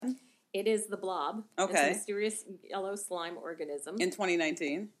It is the Blob. Okay. It's a mysterious yellow slime organism. In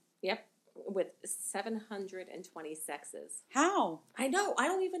 2019. Yep. With 720 sexes. How? I know. I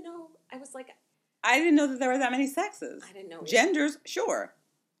don't even know. I was like... I didn't know that there were that many sexes. I didn't know. Genders, sure.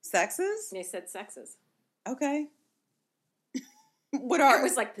 Sexes? They said sexes. Okay. It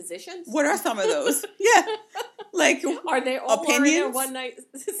was like positions? What are some of those? Yeah. Like, are they all opinions? in a one-night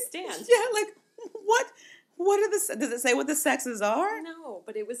stand? Yeah, like, what are the... Does it say what the sexes are? No,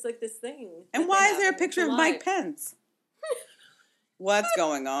 but it was like this thing. And why is there a picture of Mike Pence? What's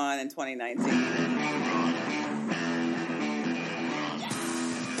going on in 2019?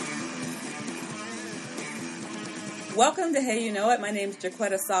 Welcome to Hey You Know It. My name's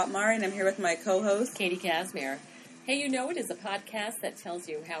Jaquetta Sotmar, and I'm here with my co-host, Katie Casimir. Hey You Know It is a podcast that tells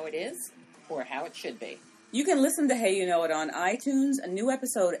you how it is or how it should be. You can listen to Hey You Know It on iTunes, a new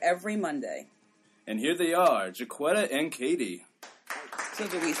episode every Monday. And here they are, Jaquetta and Katie. So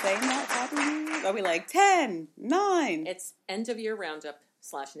do we say that properly? Are we like 10, 9? It's end of year roundup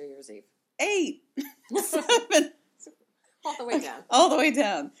 / New Year's Eve. 8, 7. All the way down. All the way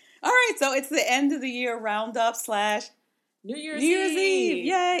down. All right, so it's the end of the year roundup / New Year's Eve.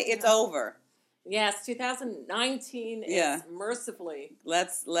 Yay, it's over. Yes, 2019 is mercifully.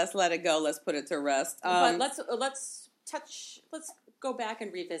 Let's let it go. Let's put it to rest. But let's go back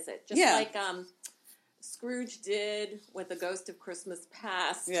and revisit. Just like Scrooge did with The Ghost of Christmas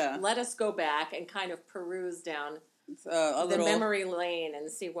Past. Yeah. Let us go back and kind of peruse down the memory lane and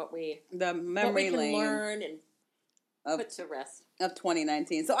see what we can learn and put to rest. Of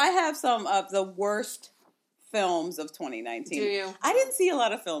 2019. So I have some of the worst films of 2019. Do you? I didn't see a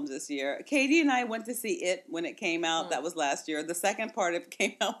lot of films this year. Katie and I went to see It when it came out. That was last year. The second part of it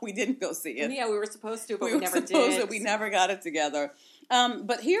came out. We didn't go see it. Yeah, we were supposed to, but we never did. To. We never got it together.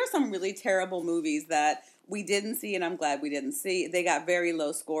 But here are some really terrible movies that we didn't see, and I'm glad we didn't see. They got very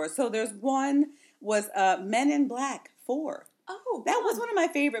low scores. So there's one was Men in Black 4. Oh, that was one of my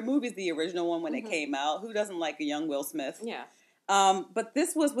favorite movies, the original one when it came out. Who doesn't like a young Will Smith? Yeah. But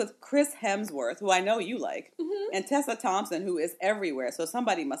this was with Chris Hemsworth, who I know you like, and Tessa Thompson, who is everywhere, so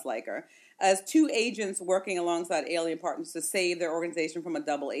somebody must like her, as two agents working alongside alien partners to save their organization from a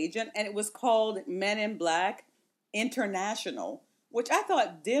double agent. And it was called Men in Black International, which I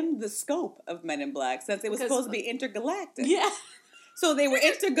thought dimmed the scope of Men in Black, since it was supposed to be intergalactic. Yeah. So they were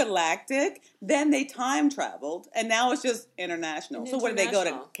intergalactic, then they time traveled, and now it's just international. So what did they go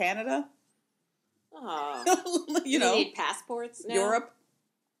to, Canada? Oh. You know, need passports now? Europe.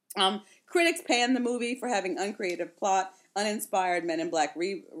 Critics panned the movie for having uncreative plot, uninspired Men in Black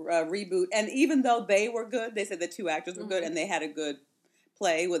reboot, and even though they were good, they said the two actors were good and they had a good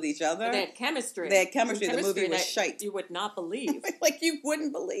play with each other. They had chemistry. The movie was shite. You would not believe. Like you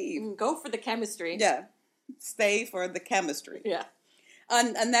wouldn't believe. Go for the chemistry. Yeah. Stay for the chemistry. Yeah.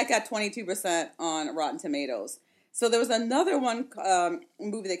 And that got 22% on Rotten Tomatoes. So there was another one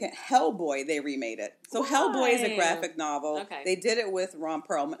movie Hellboy. They remade it. So Hellboy is a graphic novel. Okay. They did it with Ron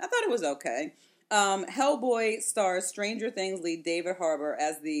Perlman. I thought it was okay. Hellboy stars Stranger Things lead David Harbour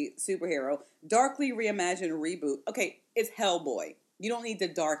as the superhero. Darkly reimagined reboot. Okay, it's Hellboy. You don't need to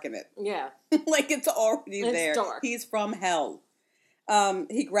darken it. Yeah. Like it's already there. Dark. He's from hell.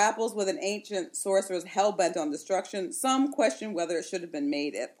 He grapples with an ancient sorceress hell-bent on destruction. Some question whether it should have been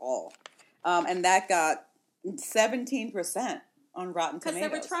made at all. And that got 17% on Rotten Tomatoes. Because they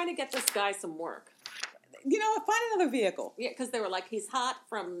were trying to get this guy some work. You know what? Find another vehicle. Yeah, because they were like, he's hot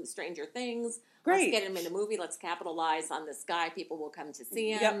from Stranger Things. Great. Let's get him in a movie. Let's capitalize on this guy. People will come to see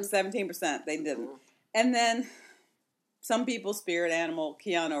him. Yep, 17%. They didn't. And then some people's spirit animal,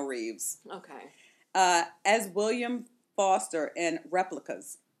 Keanu Reeves. Okay. As William Foster in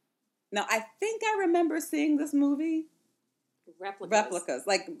Replicas. Now, I think I remember seeing this movie. Replicas.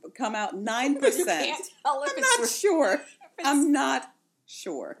 Like, come out 9%. You can't tell if I'm not sure. I'm not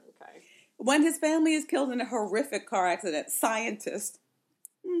sure. Okay. When his family is killed in a horrific car accident, scientist,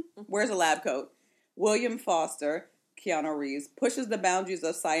 wears a lab coat, William Foster, Keanu Reeves, pushes the boundaries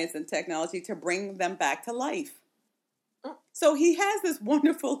of science and technology to bring them back to life. So he has this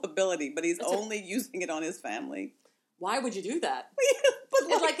wonderful ability, but he's only using it on his family. Why would you do that?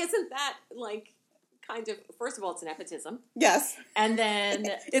 But isn't that kind of, first of all, it's nepotism. Yes. And then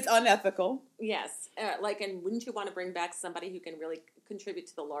it's unethical. Yes. And wouldn't you want to bring back somebody who can really contribute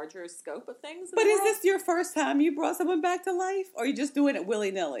to the larger scope of things? But is this your first time you brought someone back to life? Or are you just doing it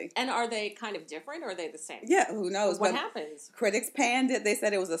willy-nilly? And are they kind of different, or are they the same? Yeah, who knows? What happens? Critics panned it. They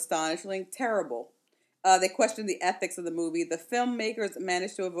said it was astonishingly terrible. They questioned the ethics of the movie. The filmmakers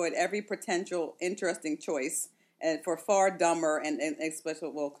managed to avoid every potential interesting choice and for far dumber and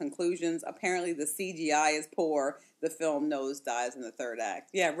inexplicable conclusions. Apparently, the CGI is poor. The film nosedives in the third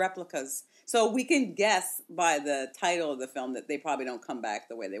act. Yeah, replicas. So we can guess by the title of the film that they probably don't come back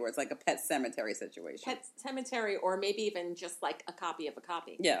the way they were. It's like a Pet Sematary situation. Pet Sematary, or maybe even just like a copy of a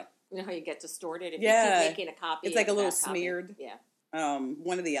copy. Yeah. You know how you get distorted if you keep making a copy. It's like a little smeared. Yeah.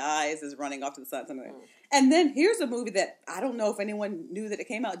 One of the eyes is running off to the side. Something. And then here's a movie that I don't know if anyone knew that it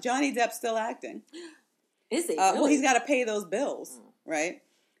came out. Johnny Depp's still acting. Is he? Really? Well, he's got to pay those bills, right?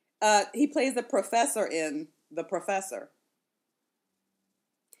 He plays the professor in The Professor.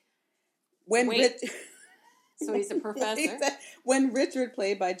 So he's a professor? When Richard,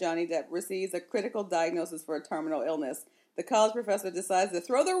 played by Johnny Depp, receives a critical diagnosis for a terminal illness, the college professor decides to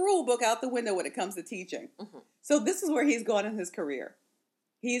throw the rule book out the window when it comes to teaching. Mm-hmm. So this is where he's gone in his career.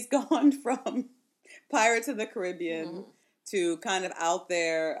 He's gone from Pirates of the Caribbean to kind of out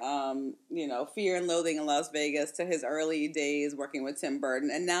there, Fear and Loathing in Las Vegas, to his early days working with Tim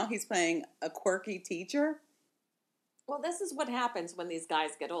Burton. And now he's playing a quirky teacher. Well, this is what happens when these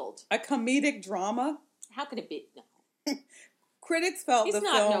guys get old. A comedic drama. How could it be? No. Critics felt he's the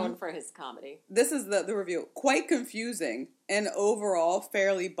not film, known for his comedy. This is the review. Quite confusing and overall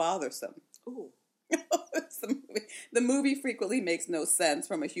fairly bothersome. Ooh. The movie frequently makes no sense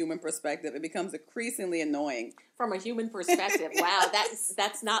from a human perspective. It becomes increasingly annoying. From a human perspective, wow,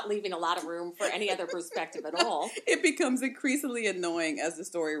 that's not leaving a lot of room for any other perspective at all. It becomes increasingly annoying as the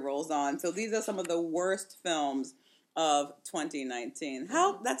story rolls on. So these are some of the worst films of 2019.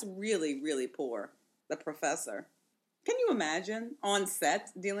 That's really, really poor. The Professor. Can you imagine on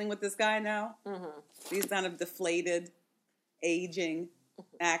set dealing with this guy now? Mm-hmm. These kind of deflated, aging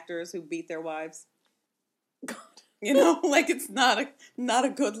actors who beat their wives. God. Like it's not a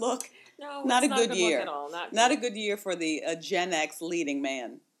good look. No, not it's a good year look at all. Not a good year for the Gen X leading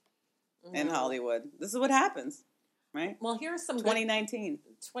man in Hollywood. This is what happens, right? Well, here's some 2019.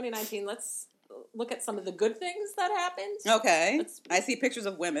 2019. Let's look at some of the good things that happened. Okay. I see pictures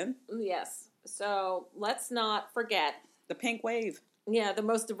of women. Yes. So let's not forget the pink wave. Yeah, the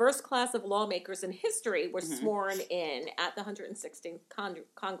most diverse class of lawmakers in history were sworn in at the 116th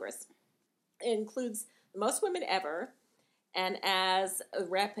Congress. It includes the most women ever, and as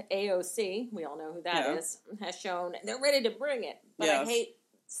Rep AOC, we all know who that is, has shown, they're ready to bring it. But I hate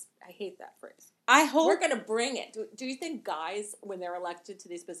that phrase. I hope we're going to bring it. Do you think guys, when they're elected to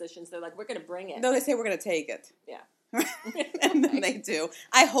these positions, they're like, we're going to bring it? No, they say we're going to take it. Yeah. And then they do.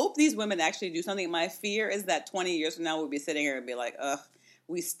 I hope these women actually do something. My fear is that 20 years from now we'll be sitting here and be like, ugh,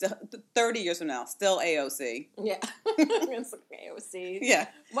 we still 30 years from now, still AOC. Yeah. It's like AOC. Yeah.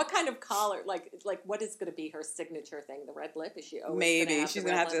 What kind of collar, like what is going to be her signature thing? The red lip? Is she always maybe she's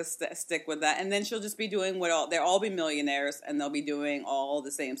going to have to stick with that, and then she'll just be doing they'll all be millionaires, and they'll be doing all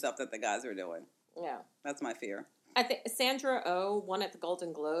the same stuff that the guys are doing. Yeah. That's my fear. I think Sandra Oh won at the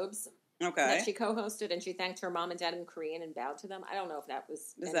Golden Globes. Okay. That she co-hosted, and she thanked her mom and dad in Korean and bowed to them. I don't know if that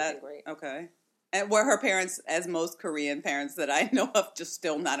was great. Okay. And were her parents, as most Korean parents that I know of, just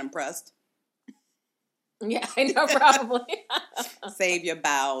still not impressed? Yeah, I know, probably. Save your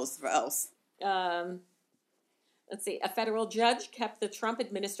bows for else. Let's see. A federal judge kept the Trump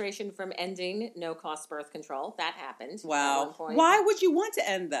administration from ending no-cost birth control. That happened. Wow. At one point. Why would you want to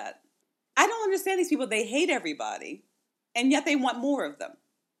end that? I don't understand these people. They hate everybody, and yet they want more of them.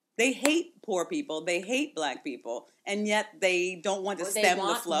 They hate poor people. They hate black people, and yet they don't want to stem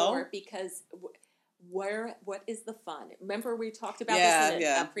the flow. More because what is the fun? Remember we talked about this in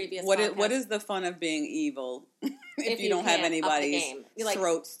a previous podcast? What is the fun of being evil if you don't have anybody's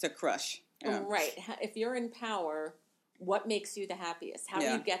throats to crush? Yeah. Right. If you're in power, what makes you the happiest? How do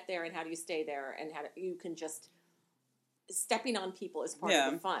you get there, and how do you stay there, and how you can just... Stepping on people is part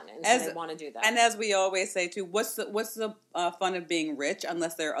of the fun, and so they want to do that. And as we always say, too, what's the fun of being rich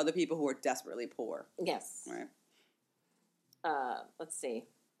unless there are other people who are desperately poor? Yes. Right. Let's see.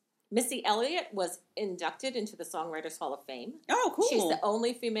 Missy Elliott was inducted into the Songwriters Hall of Fame. Oh, cool. She's the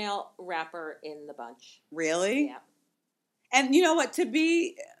only female rapper in the bunch. Really? Yeah. And you know what? To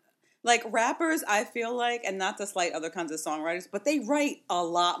be... Like, rappers, I feel like, and not to slight other kinds of songwriters, but they write a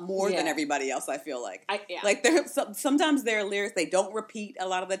lot more than everybody else, I feel like. Like, sometimes their lyrics, they don't repeat a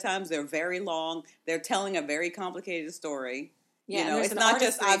lot of the times. They're very long. They're telling a very complicated story. Yeah, it's not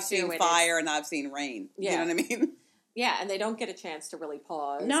just, I've seen fire and I've seen rain. Yeah. You know what I mean? Yeah, and they don't get a chance to really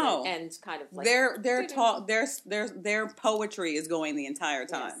pause. No. And kind of like... Their poetry is going the entire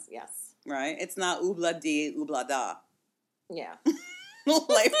time. Yes. Right? It's not oobla dee, oobla da. Yeah.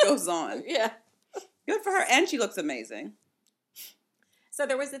 Life goes on. Yeah. Good for her. And she looks amazing. So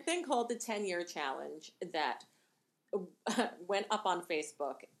there was a thing called the 10-year challenge that went up on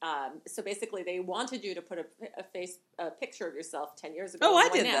Facebook. So basically, they wanted you to put a picture of yourself 10 years ago. Oh, I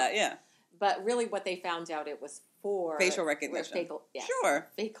did that, yeah. But really, what they found out, it was for facial recognition. Sure.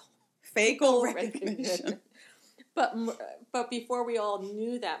 Facial recognition. But before we all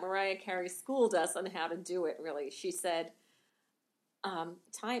knew that, Mariah Carey schooled us on how to do it. Really, she said,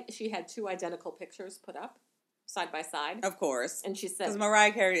 she had 2 identical pictures put up side by side. Of course, and she said, because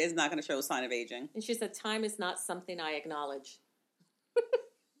Mariah Carey is not going to show a sign of aging. And she said, "Time is not something I acknowledge."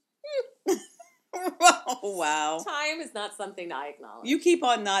 Oh, wow. Time is not something I acknowledge. You keep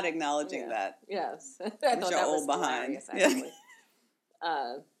on not acknowledging that. Yes. I thought that was hilarious, actually.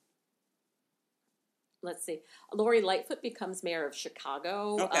 Let's see. Lori Lightfoot becomes mayor of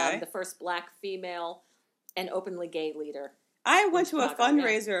Chicago. Okay. The first black female and openly gay leader. I went to a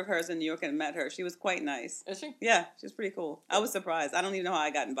fundraiser of hers in New York and met her. She was quite nice. Is she? Yeah, she's pretty cool. I was surprised. I don't even know how I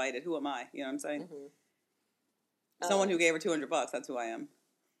got invited. Who am I? You know what I'm saying? Mm-hmm. Someone who gave her $200. That's who I am.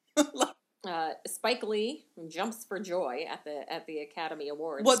 Spike Lee jumps for joy at the Academy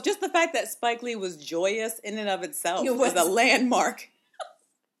Awards. Well, just the fact that Spike Lee was joyous in and of itself is a landmark.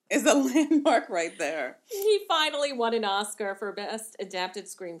 Is a landmark right there. He finally won an Oscar for Best Adapted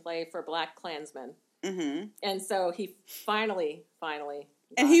Screenplay for Black Klansman. Mm-hmm. And so he finally.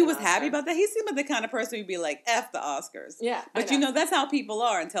 And he was happy about that. He seemed like the kind of person who'd be like, F the Oscars. Yeah. But you know, that's how people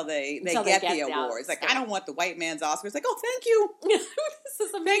are until they get the awards. Like, I don't want the white man's Oscars. Like, oh, thank you. This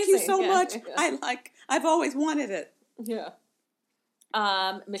is amazing. Thank you so much. I've always wanted it. Yeah.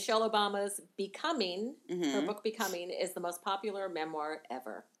 Michelle Obama's Becoming, her book Becoming, is the most popular memoir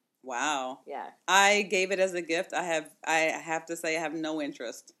ever. Wow. Yeah. I gave it as a gift. I have to say I have no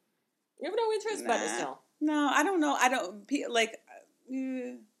interest. You have no interest, but still. No, I don't know. I don't, like...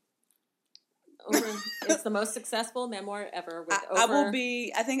 It's the most successful memoir ever.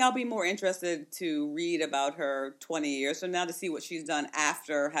 I think I'll be more interested to read about her 20 years from now to see what she's done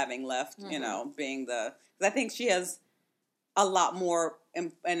after having left, you know, because I think she has a lot more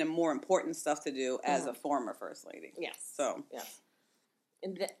and more important stuff to do as a former First Lady. Yes. So. Yes.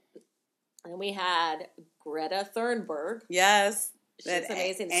 And we had Greta Thunberg. Yes. She's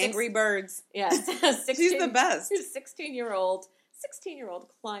amazing. Angry Birds. Yes. She's the best. She's a 16-year-old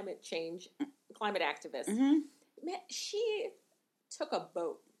climate activist. Mm-hmm. Man, she took a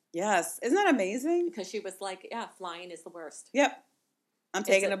boat. Yes. Isn't that amazing? Because she was like, yeah, flying is the worst. Yep. I'm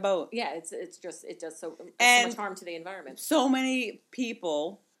taking a boat. Yeah, it does so much harm to the environment. So many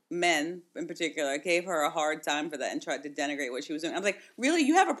people, men in particular, gave her a hard time for that and tried to denigrate what she was doing. I was like, really?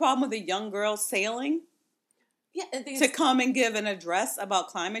 You have a problem with a young girl sailing? Yeah. To come and give an address about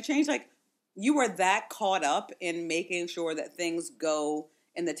climate change? Like, you were that caught up in making sure that things go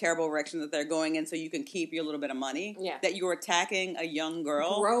in the terrible direction that they're going in so you can keep your little bit of money. Yeah. That you were attacking a young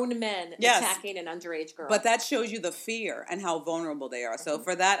girl. Grown men attacking an underage girl. But that shows you the fear and how vulnerable they are. So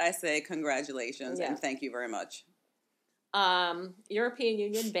for that, I say congratulations and thank you very much. European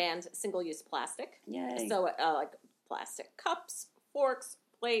Union banned single-use plastic. Yay. So like plastic cups, forks,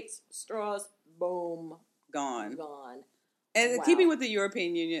 plates, straws, boom. Gone. And Wow. keeping with the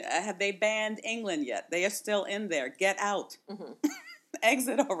European Union, have they banned England yet? They are still in there. Get out. Mm-hmm.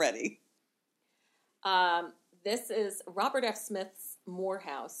 Exit already. This is Robert F. Smith's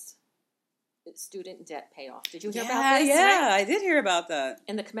Morehouse student debt payoff. Did you hear about this? Yeah, I did hear about that.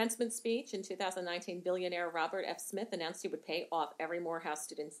 In the commencement speech in 2019, billionaire Robert F. Smith announced he would pay off every Morehouse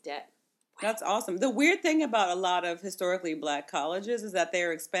student's debt. That's awesome. The weird thing about a lot of historically black colleges is that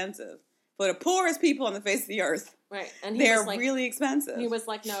they're expensive. For the poorest people on the face of the earth. Right. And they're really expensive. He was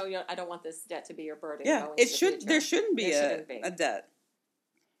like, no, I don't want this debt to be your burden. Yeah, there shouldn't be a debt.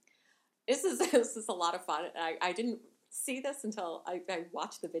 This is a lot of fun. I didn't see this until I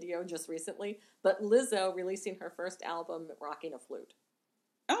watched the video just recently. But Lizzo releasing her first album, Rocking a Flute.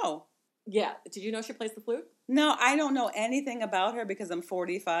 Oh. Yeah. Did you know she plays the flute? No, I don't know anything about her because I'm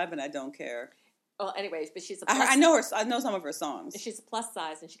 45 and I don't care. Well, anyways, but she's I know her. I know some of her songs. She's a plus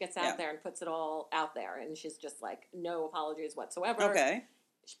size, and she gets out there and puts it all out there, and she's just like, no apologies whatsoever. Okay.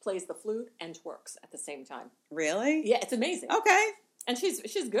 She plays the flute and twerks at the same time. Really? Yeah, it's amazing. Okay. And she's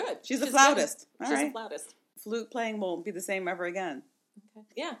good. She's a flautist. She's a flautist. Flute playing won't be the same ever again. Okay.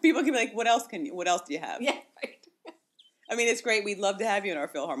 Yeah. People can be like, what else do you have? Yeah, right. I mean, it's great. We'd love to have you in our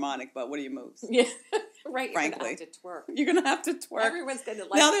Philharmonic, but what are your moves? Yeah, right. Frankly. You're going to have to twerk. You're going to have to twerk. Everyone's going to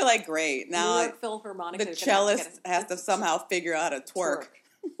like. Now they're like, great. Now Philharmonic. The cellist has to somehow figure out how to twerk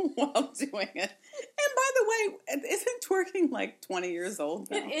while doing it. And by the way, isn't twerking like 20 years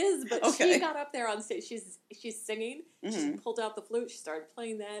old now? It is, but she got up there on stage. She's singing. Mm-hmm. She pulled out the flute. She started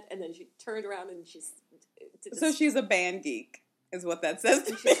playing that, and then she turned around and So she's a band geek, is what that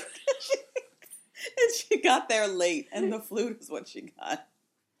says. And she She got there late, and the flute is what she got.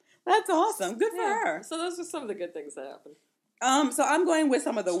 That's awesome. Good for her. So those are some of the good things that happened. So I'm going with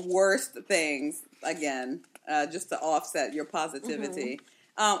some of the worst things again, just to offset your positivity.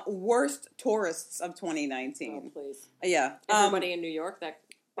 Worst tourists of 2019. Oh, please. Yeah. Everybody in New York, that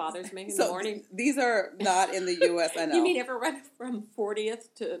bothers me in the morning. These are not in the U.S., I know. You mean everyone from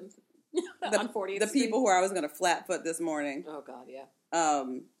 40th to on 40th The Street? people who I was going to flatfoot this morning. Oh, God, yeah.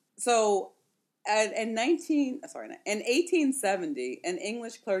 So in 1870, an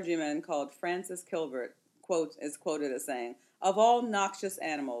English clergyman called Francis Kilbert is quoted as saying, "Of all noxious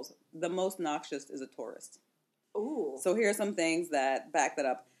animals, the most noxious is a tourist." Ooh. So here are some things that back that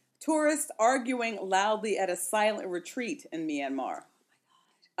up. Tourists arguing loudly at a silent retreat in Myanmar.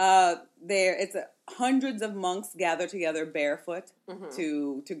 Hundreds of monks gather together barefoot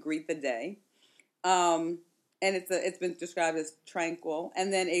to greet the day. And it's been described as tranquil.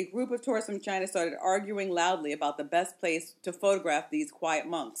 And then a group of tourists from China started arguing loudly about the best place to photograph these quiet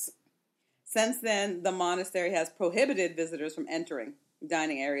monks. Since then, the monastery has prohibited visitors from entering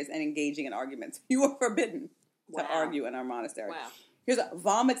dining areas and engaging in arguments. You are forbidden to argue in our monastery. Wow. Here's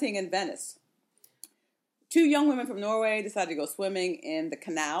vomiting in Venice. 2 young women from Norway decided to go swimming in the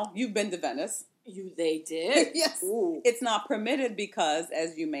canal. You've been to Venice. They did? Yes. Ooh. It's not permitted because,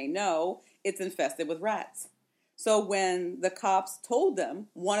 as you may know, it's infested with rats. So when the cops told them,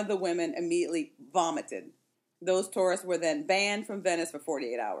 one of the women immediately vomited. Those tourists were then banned from Venice for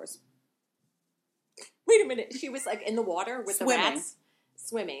 48 hours. Wait a minute. She was like in the water with Swimming. the rats?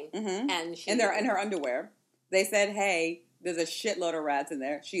 Swimming. Mm-hmm. And she... In her underwear. They said, hey, there's a shitload of rats in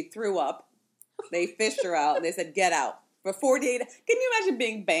there. She threw up. They fished her out, and they said, get out. For 48 hours. Can you imagine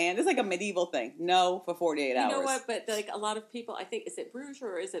being banned? It's like a medieval thing. No, for 48 hours. You know what? But like a lot of people, I think, is it Bruges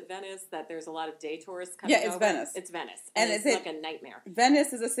or is it Venice that there's a lot of day tourists coming over? Yeah, it's Venice. It's Venice. And it's like a nightmare.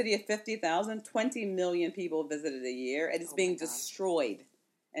 Venice is a city of 50,000. 20 million people visited a year. And it's being destroyed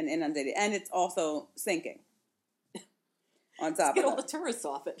and inundated. And it's also sinking. On top Get of all the tourists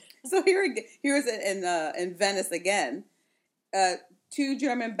off it. So here's in Venice again. 2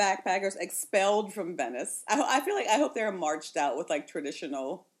 German backpackers expelled from Venice. I hope they're marched out with like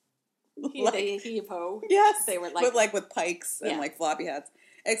traditional. Heave-ho. Yes, they were like with pikes and like floppy hats.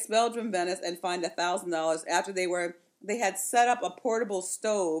 Expelled from Venice and fined $1,000 after they had set up a portable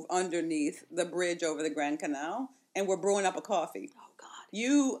stove underneath the bridge over the Grand Canal and were brewing up a coffee. Oh God!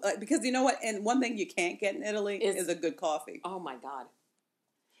 Because you know what? And one thing you can't get in Italy is a good coffee. Oh my God!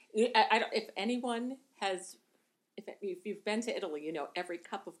 If anyone has. If you've been to Italy, you know every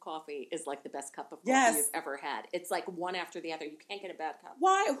cup of coffee is like the best cup of coffee you've ever had. It's like one after the other. You can't get a bad cup.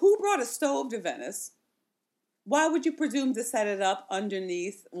 Why? Who brought a stove to Venice? Why would you presume to set it up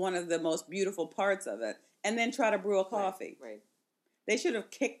underneath one of the most beautiful parts of it and then try to brew a coffee? Right. They should have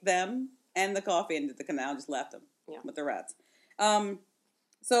kicked them and the coffee into the canal and just left them with the rats.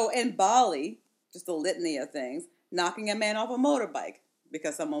 So in Bali, just a litany of things, knocking a man off a motorbike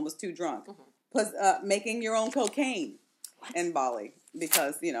because someone was too drunk. Mm-hmm. Plus, making your own cocaine in Bali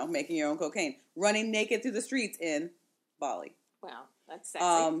because, making your own cocaine. Running naked through the streets in Bali. Wow, that's sexy.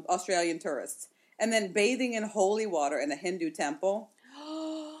 Australian tourists. And then bathing in holy water in a Hindu temple.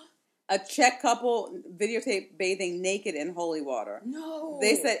 A Czech couple videotaped bathing naked in holy water. No.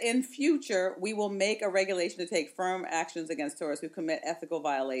 They said, in future, we will make a regulation to take firm actions against tourists who commit ethical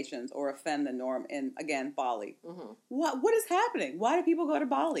violations or offend the norm in, again, Bali. Mm-hmm. What is happening? Why do people go to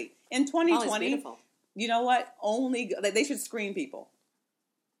Bali? In 2020, you know what? They should screen people.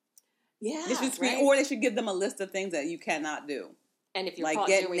 Yeah, they should screen, or they should give them a list of things that you cannot do. And if you're like caught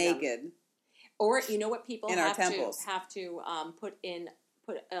get doing naked, them. Or you know what people in have our temples have to put a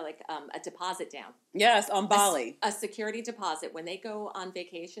deposit down. Yes, on Bali, a security deposit when they go on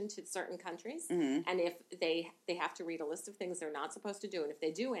vacation to certain countries, and if they have to read a list of things they're not supposed to do, and if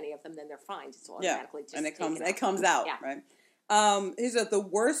they do any of them, then they're fined. It's automatically just and it comes out right. These are the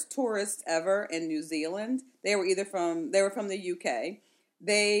worst tourists ever in New Zealand. They were from the UK.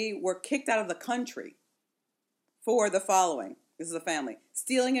 They were kicked out of the country for the following. This is a family.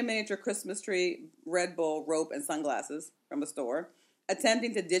 Stealing a miniature Christmas tree, Red Bull, rope, and sunglasses from a store.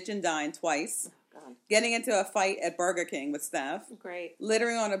 Attempting to ditch and dine twice. Oh, God. Getting into a fight at Burger King with staff. Great.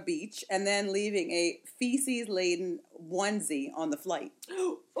 Littering on a beach. And then leaving a feces-laden onesie on the flight.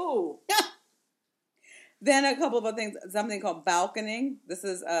 Oh. Then a couple of other things. Something called balconing. This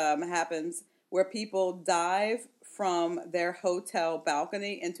is happens where people dive from their hotel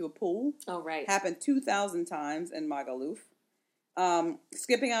balcony into a pool. Oh, right. Happened 2,000 times in Magaluf.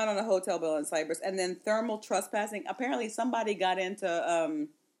 Skipping out on a hotel bill in Cyprus, and then thermal trespassing. Apparently, somebody got into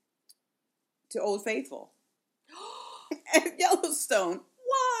to Old Faithful at Yellowstone.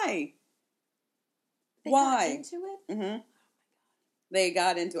 Why? Why? got into it? Mm-hmm. They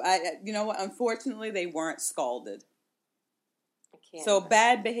got into it. You know what? Unfortunately, they weren't scalded. So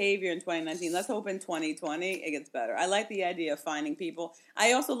bad behavior in 2019. Let's hope in 2020 it gets better. I like the idea of finding people.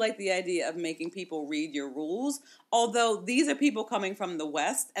 I also like the idea of making people read your rules. Although these are people coming from the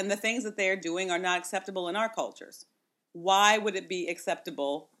West, and the things that they're doing are not acceptable in our cultures. Why would it be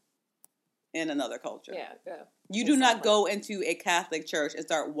acceptable in another culture? Yeah. You do not go into a Catholic church and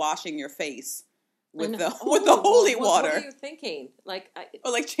start washing your face with the holy water. What are you thinking?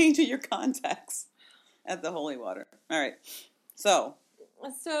 Or changing your contacts at the holy water. All right. So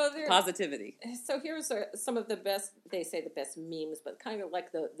positivity. So here's some of the best, they say the best memes, but kind of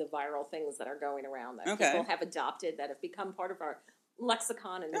like the viral things that are going around that people have adopted, that have become part of our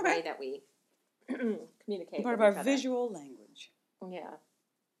lexicon and the way that we communicate. Part of our visual language. Yeah.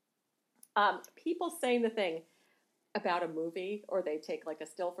 People saying the thing about a movie, or they take a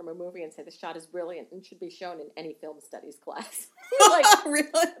still from a movie and say the shot is brilliant and should be shown in any film studies class. Really?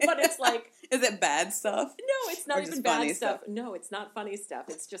 But it's is it bad stuff? No, it's not even bad stuff. No, it's not funny stuff.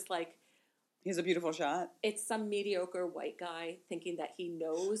 It's just here's a beautiful shot. It's some mediocre white guy thinking that he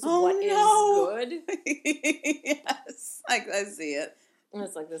knows what is good. Yes, I see it. And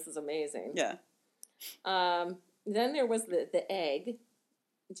it's this is amazing. Yeah. Then there was the egg.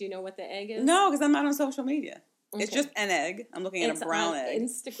 Do you know what the egg is? No, because I'm not on social media. Okay. It's just an egg. I'm looking at a brown egg.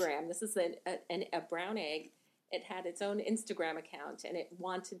 Instagram. This is a brown egg. It had its own Instagram account, and it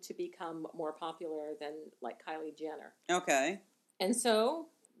wanted to become more popular than Kylie Jenner. Okay. And so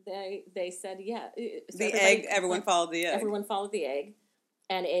they said, yeah. So the egg. Everyone followed the egg. Everyone followed the egg,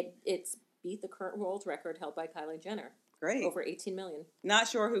 and it's beat the current world record held by Kylie Jenner. Great. Over 18 million. Not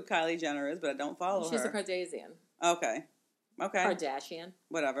sure who Kylie Jenner is, but I don't follow her. She's a Kardashian. Okay. Kardashian.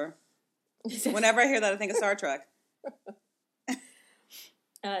 Whatever. Whenever I hear that, I think of Star Trek.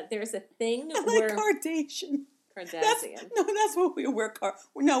 There's a thing where Kardashian. That's what we were.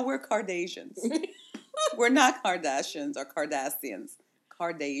 We're Kardashians. We're not Kardashians or Kardashians.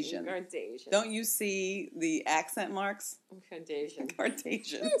 Kardashian. Don't you see the accent marks? Kardashians.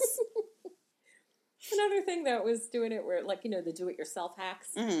 Another thing that was doing it where, the do-it-yourself hacks.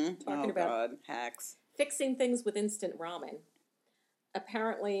 Mm-hmm. Talking about God, hacks. Fixing things with instant ramen.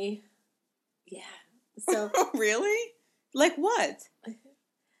 Apparently, yeah. So really? Like what?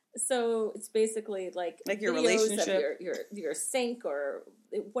 So it's basically your relationship, of your sink or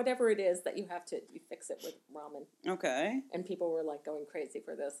whatever it is that you fix it with ramen. Okay. And people were going crazy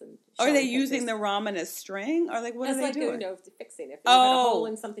for this. And are they using the ramen as string, or what are they doing? Fixing. If you had a hole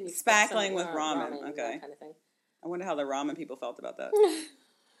in something, you spackling with ramen. Okay. That kind of thing. I wonder how the ramen people felt about that.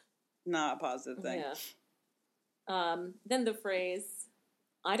 Not a positive thing. Yeah. Then the phrase,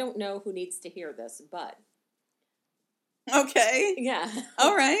 I don't know who needs to hear this, but. Okay. Yeah.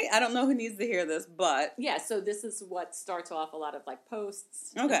 All right. I don't know who needs to hear this, but. Yeah, so this is what starts off a lot of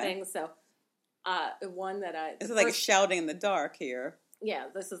posts and things. So one that this is a shouting in the dark here. Yeah,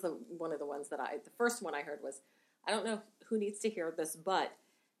 this is one of the ones that the first one I heard was, I don't know who needs to hear this, but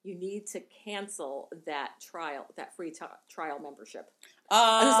you need to cancel that free trial membership.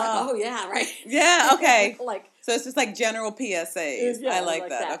 I was oh yeah, right. Yeah, okay. So it's just general PSAs. Yeah, I like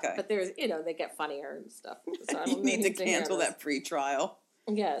that. Okay. But there's, they get funnier and stuff. So I don't you need to cancel that free trial.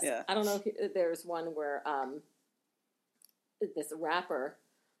 Yes. Yeah. I don't know if there's one where this rapper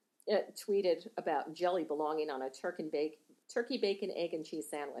tweeted about jelly belonging on a turkey bacon, egg, and cheese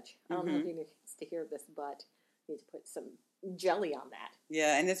sandwich. I don't know if he needs to hear this, but you need to put some jelly on that.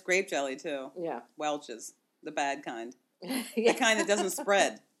 Yeah, and it's grape jelly too. Yeah. Welch's, the bad kind. Yeah. The kind that doesn't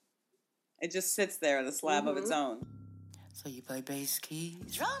spread. It just sits there in a slab of its own. So you play bass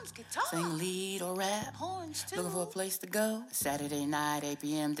keys, drums, guitar, sing lead or rap, horns too. Looking for a place to go? Saturday night, 8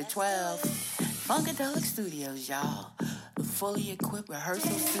 p.m. to 12. Funkadelic Studios, y'all. The fully equipped rehearsal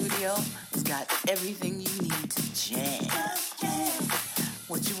studio has got everything you need to jam.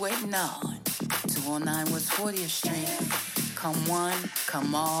 What you waiting on? 209 West 40th Street. Come one,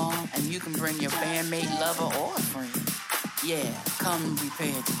 come all, and you can bring your bandmate, lover, or a friend. Yeah, come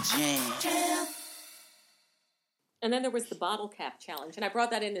prepared to jam. And then there was the bottle cap challenge, and I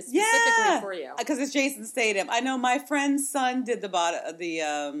brought that in specifically for you because it's Jason Statham. I know my friend's son did the bottle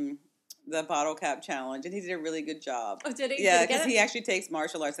cap challenge, and he did a really good job. Oh, did he? Yeah, because he actually takes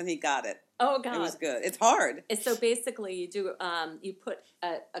martial arts, and he got it. Oh, God. It was good. It's hard. So basically, you put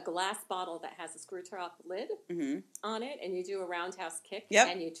a glass bottle that has a screw top lid on it, and you do a roundhouse kick,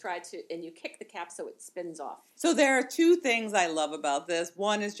 and you kick the cap so it spins off. So there are two things I love about this.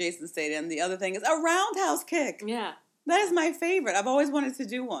 One is Jason Statham. The other thing is a roundhouse kick. Yeah. That is my favorite. I've always wanted to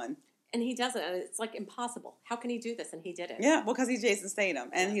do one. And he doesn't. And it's like impossible. How can he do this? And he did it. Yeah, well, because he's Jason Statham,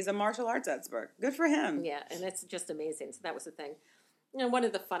 and he's a martial arts expert. Good for him. Yeah, and it's just amazing. So that was the thing. One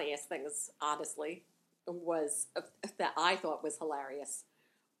of the funniest things, honestly, was that I thought was hilarious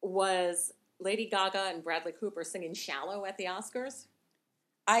was Lady Gaga and Bradley Cooper singing "Shallow" at the Oscars.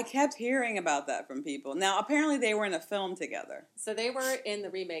 I kept hearing about that from people. Now, apparently they were in a film together. So they were in the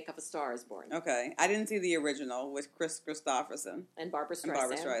remake of A Star is Born. Okay. I didn't see the original with Chris Christopherson. And Barbara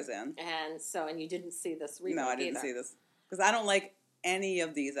Streisand. And you didn't see this remake No, I didn't either. see this. Because I don't like any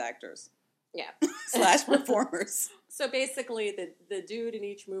of these actors. Yeah. / performers. So basically, the dude in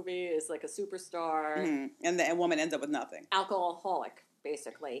each movie is like a superstar. Mm-hmm. And the woman ends up with nothing. Alcoholic,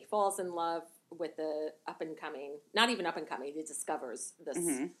 basically. He falls in love with the up-and-coming, not even up-and-coming, he discovers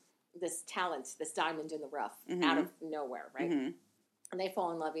this talent, this diamond in the rough, out of nowhere, right? Mm-hmm. And they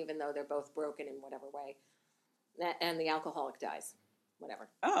fall in love even though they're both broken in whatever way. And the alcoholic dies. Whatever.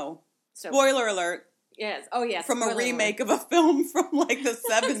 Oh. So, spoiler alert. Yes. Oh, yes. From a remake of a film from like the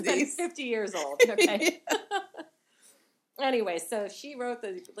 70s. It's been 50 years old, okay? Anyway, so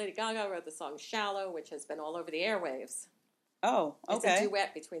Lady Gaga wrote the song Shallow, which has been all over the airwaves. Oh, okay. It's a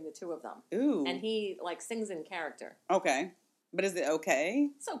duet between the two of them. Ooh. And he, sings in character. Okay. But is it okay?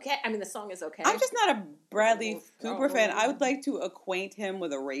 It's okay. I mean, the song is okay. I'm just not a Bradley Cooper fan. I would like to acquaint him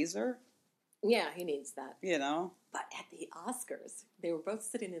with a razor. Yeah, he needs that. You know? But at the Oscars, they were both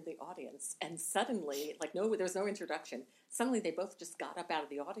sitting in the audience, and suddenly, there was no introduction. Suddenly, they both just got up out of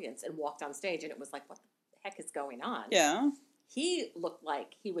the audience and walked on stage, and it was like, what the heck is going on? Yeah. He looked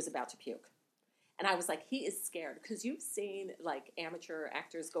like he was about to puke. And I was like, he is scared. Because you've seen, amateur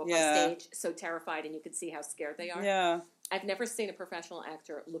actors go up on stage so terrified, and you could see how scared they are. Yeah. I've never seen a professional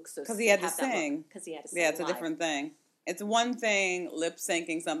actor look so scared. Because he had to sing. Because he had to sing. Yeah, it's a different thing. It's one thing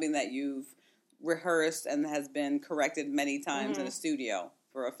lip-syncing something that you've rehearsed and has been corrected many times in a studio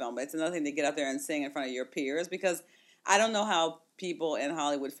for a film. But it's another thing to get up there and sing in front of your peers. Because I don't know how people in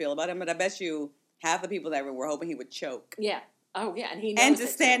Hollywood feel about him, but I bet you half the people that were hoping he would choke. Yeah. Oh, yeah, and he knows. And to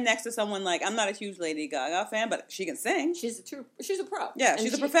stand next to someone I'm not a huge Lady Gaga fan, but she can sing. She's a pro. Yeah,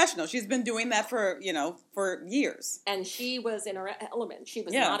 she's a professional. She's been doing that for years. And she was in her element. She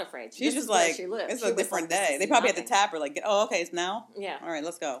was not afraid. She's just like, it's a different day. They probably had to tap her, okay, it's now? Yeah. All right,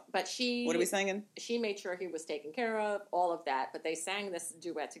 let's go. But what are we singing? She made sure he was taken care of, all of that. But they sang this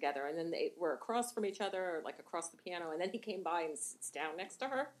duet together, and then they were across from each other, across the piano, and then he came by and sits down next to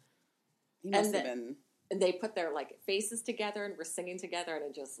her. He must have been... And they put their faces together and were singing together, and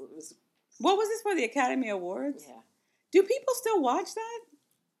it was. What was this for the Academy Awards? Yeah. Do people still watch that?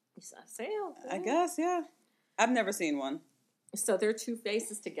 I guess, yeah. I've never seen one. So their two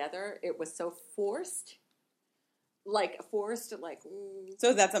faces together, it was so forced.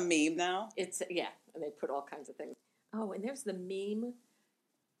 So that's a meme now? It's, and they put all kinds of things. Oh, and there's the meme,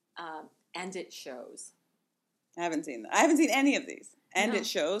 and it shows. I haven't seen that. I haven't seen any of these. And it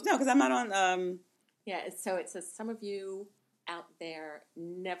shows? No, because I'm not on... Yeah, so it says some of you out there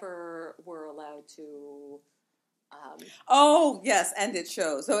never were allowed to... oh, yes, and it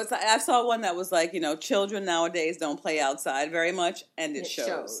shows. So I saw one that was children nowadays don't play outside very much, and it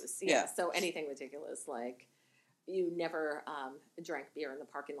shows. Yeah, so anything ridiculous, you never drank beer in the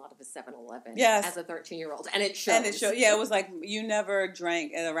parking lot of a 7-Eleven as a 13-year-old, and it shows. And it shows. Yeah, it was you never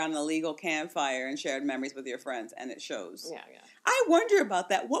drank around an illegal campfire and shared memories with your friends, and it shows. Yeah. I wonder about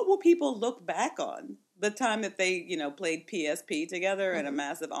that. What will people look back on? The time that they, played PSP together in a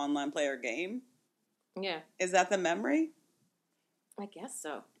massive online player game? Yeah. Is that the memory? I guess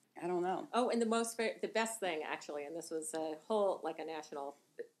so. I don't know. Oh, and the best thing, actually, and this was a whole, a national,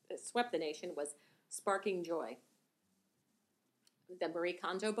 it swept the nation, was Sparking Joy. The Marie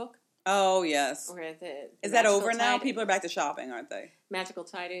Kondo book. Oh, yes. Is that over now? People are back to shopping, aren't they? Magical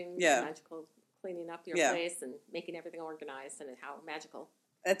tidings. Yeah. Magical cleaning up your place and making everything organized and how magical.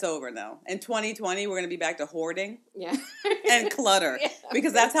 That's over now. In 2020, we're going to be back to hoarding. Yeah. And clutter. Yeah,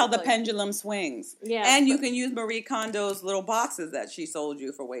 because that's how the pendulum swings. Yeah. And you can use Marie Kondo's little boxes that she sold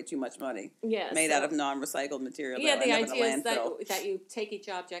you for way too much money. Yeah. Made out of non-recycled material. Yeah, the idea is that you take each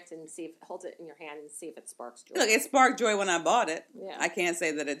object and hold it in your hand and see if it sparks joy. Look, it sparked joy when I bought it. Yeah. I can't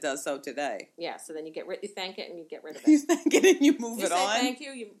say that it does so today. Yeah, so then you thank it and you get rid of it. You thank it and you move it on. You say thank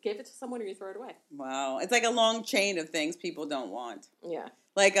you, you give it to someone or you throw it away. Wow. It's like a long chain of things people don't want. Yeah.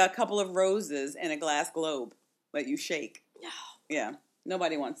 Like a couple of roses in a glass globe that you shake. Yeah.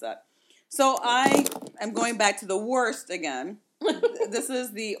 Nobody wants that. So I am going back to the worst again. This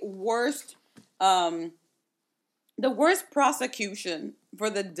is the worst prosecution for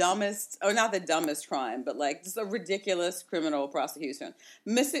the dumbest, or not the dumbest crime, but just a ridiculous criminal prosecution.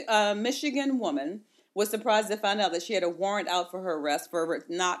 Michigan woman was surprised to find out that she had a warrant out for her arrest for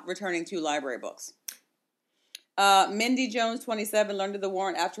not returning 2 library books. Mindy Jones, 27, learned of the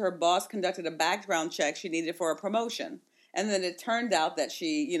warrant after her boss conducted a background check she needed for a promotion. And then it turned out that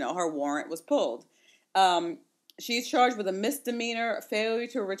her warrant was pulled. She's charged with a misdemeanor, failure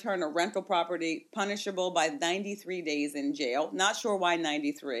to return a rental property, punishable by 93 days in jail. Not sure why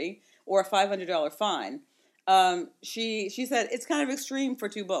 93, or a $500 fine. She said it's kind of extreme for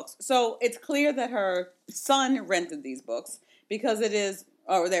 2 books. So it's clear that her son rented these books because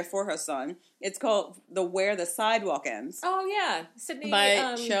they're for her son. It's called Where the Sidewalk Ends. Oh, yeah. Sydney.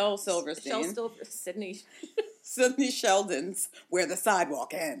 By Shel Silverstein. Sydney Sheldon's Where the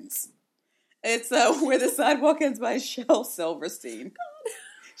Sidewalk Ends. It's Where the Sidewalk Ends by Shel Silverstein.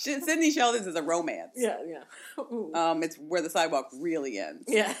 Sydney Sheldon's is a romance. Yeah. It's Where the Sidewalk Really Ends.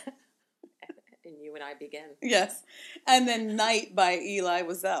 Yeah. And You and I Begin. Yes. And then Night by Eli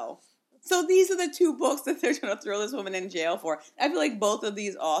Wiesel. So these are the 2 books that they're going to throw this woman in jail for. I feel like both of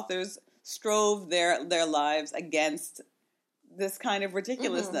these authors strove their lives against this kind of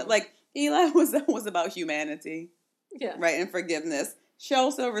ridiculousness. Mm-hmm. Like, Eli Wiesel was about humanity. Yeah. Right, and forgiveness.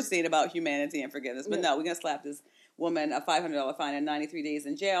 Shel Silverstein about humanity and forgiveness. But no, we're going to slap this woman a $500 fine and 93 days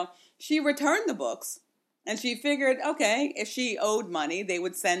in jail. She returned the books. And she figured, okay, if she owed money, they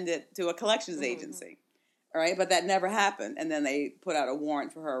would send it to a collections agency. All right, but that never happened. And then they put out a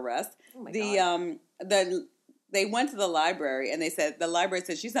warrant for her arrest. Oh my God. They went to the library and the library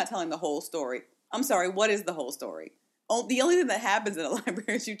said, she's not telling the whole story. I'm sorry, what is the whole story? The only thing that happens in a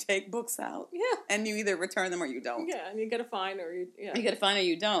library is you take books out. Yeah. And you either return them or you don't. Yeah, and you get a fine or you get a fine or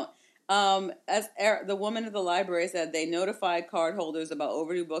you don't. As the woman at the library said, they notified card holders about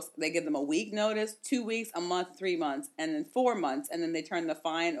overdue books. They give them a week notice, 2 weeks, a month, 3 months, and then 4 months. And then they turn the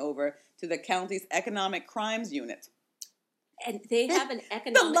fine over to the county's economic crimes unit. And they have an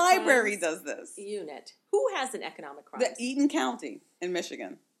economic The library does this. Unit. Who has an economic crimes? The Eaton County in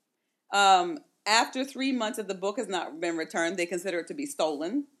Michigan. After 3 months, if the book has not been returned, they consider it to be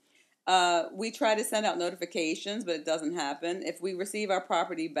stolen. We try to send out notifications, but it doesn't happen. If we receive our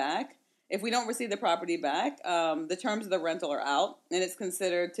property back, if we don't receive the property back, the terms of the rental are out, and it's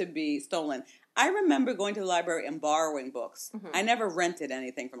considered to be stolen. I remember going to the library and borrowing books. Mm-hmm. I never rented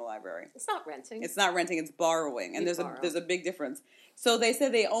anything from the library. It's not renting. It's not renting, it's borrowing. And there's a big difference. So they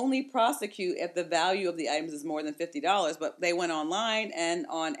said they only prosecute if the value of the items is more than $50, but they went online and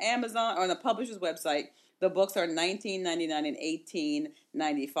on Amazon or on the publisher's website, the books are $19.99 and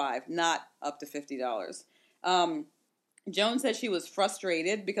 $18.95, not up to $50. Jones said she was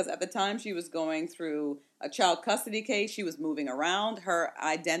frustrated because at the time she was going through a child custody case. She was moving around. Her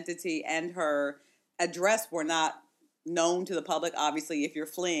identity and her address were not known to the public, obviously, if you're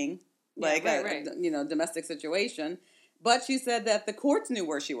fleeing, a domestic situation. But she said that the courts knew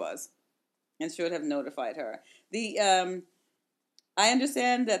where she was and should have notified her. I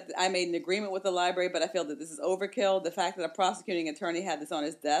understand that I made an agreement with the library, but I feel that this is overkill. The fact that a prosecuting attorney had this on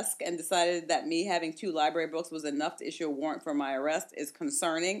his desk and decided that me having 2 library books was enough to issue a warrant for my arrest is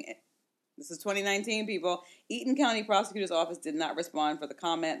concerning. This is 2019, people. Eaton County Prosecutor's Office did not respond for the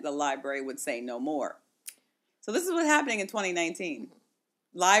comment. The library would say no more. So this is what's happening in 2019.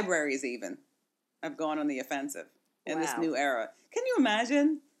 Libraries even have gone on the offensive in this new era. Can you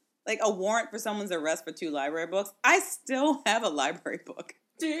imagine? Like a warrant for someone's arrest for 2 library books. I still have a library book.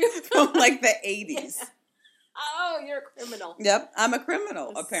 Do you? From like the 80s. Oh, you're a criminal. Yep, I'm a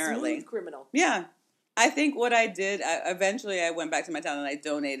criminal, apparently. Smooth criminal. Yeah. I think what I did, eventually I went back to my town and I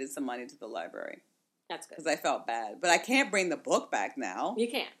donated some money to the library. That's good. Because I felt bad. But I can't bring the book back now.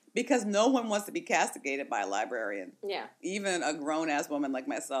 You can't. Because no one wants to be castigated by a librarian. Yeah. Even a grown-ass woman like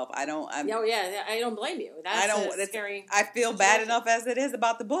myself. I don't blame you. That's scary. I feel bad enough as it is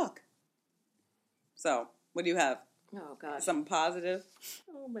about the book. So, what do you have? Oh, gosh. Something positive?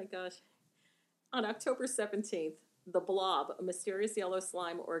 Oh, my gosh. On October 17th, the Blob, a mysterious yellow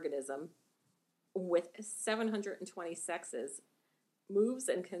slime organism with 720 sexes, moves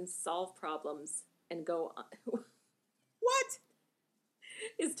and can solve problems and go on... What?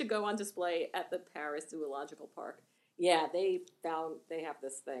 Is to go on display at the Paris Zoological Park. Yeah, they have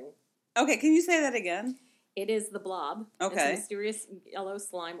this thing. Okay, can you say that again? It is the Blob. Okay. It's a mysterious yellow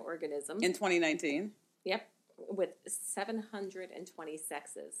slime organism. In 2019? Yep, with 720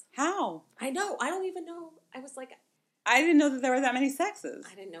 sexes. How? I know, I don't even know. I was like... I didn't know that there were that many sexes.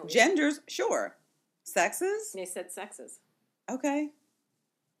 I didn't know. Genders, sure. Sexes? They said sexes. Okay.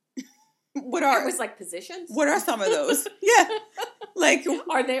 It was like positions? What are some of those? Yeah. Like,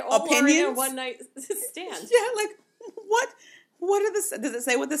 are they all opinions? a one-night stand? Yeah, like, what are the... Does it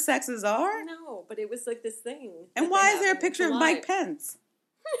say what the sexes are? No, but it was like this thing. And why is there a picture of Mike Pence?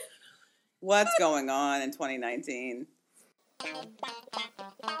 What's going on in 2019? Got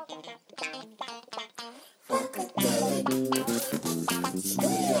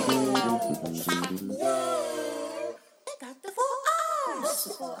the 4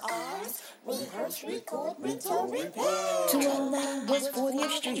 R's. 4 R's. Rehearse, record, retool, repair. 209 West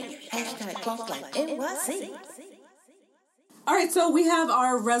 40th Street. Hashtag Punk Like NYC. All right, so we have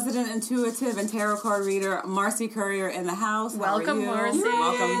our resident intuitive and tarot card reader, Marcy Courier, in the house. Welcome, Marcy.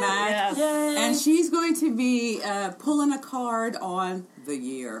 Welcome back. Yes. And she's going to be pulling a card on the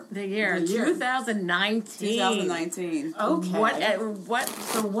year. The year 2019. 2019. Okay.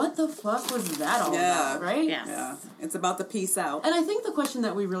 So what the fuck was that all about, right? Yes. Yeah. It's about the peace out. And I think the question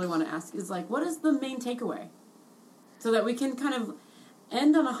that we really want to ask is, like, what is the main takeaway? So that we can kind of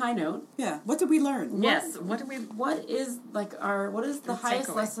end on a high note. Yeah. What did we learn? Yes. What is the highest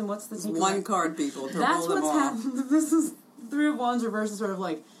takeaway? lesson? What's the takeaway? One card, people. That's what's happened. This is Three of Wands reverse is sort of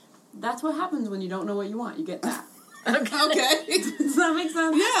like, that's what happens when you don't know what you want. You get that. Okay. Does that make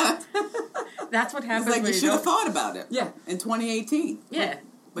sense? Yeah. That's what happens. It's like when you should have thought about it. Yeah. In 2018. Yeah.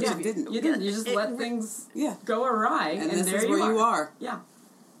 But you didn't. You didn't. You just let things go awry. And there this is where you are. Yeah.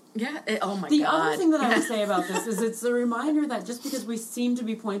 Yeah. Oh my God. The other thing that I would say about this is it's a reminder that just because we seem to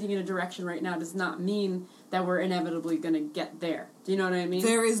be pointing in a direction right now does not mean that we're inevitably going to get there. Do you know what I mean?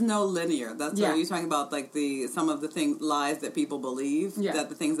 There is no linear. That's what you're talking about, like some of the lies that people believe, that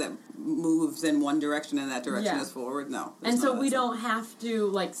the things that moves in one direction and that direction is forward. No. And so we don't have to,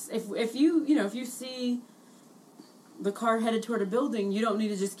 like, if you see the car headed toward a building, you don't need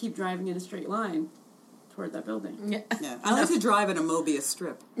to just keep driving in a straight line toward that building. Yeah. I like to drive in a Mobius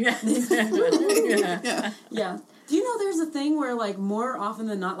strip. Yeah. Yeah. Do you know there's a thing where, like, more often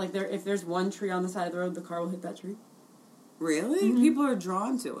than not, like, if there's one tree on the side of the road, the car will hit that tree? Really? Mm-hmm. People are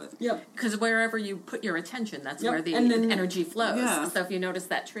drawn to it. Yep. Because wherever you put your attention, that's where the energy flows. Yeah. So if you notice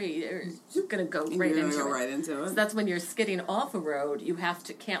that tree, you're going to go right into it. So that's when you're skidding off a road. You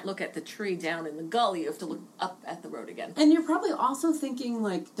can't look at the tree down in the gully. You have to look up at the road again. And you're probably also thinking,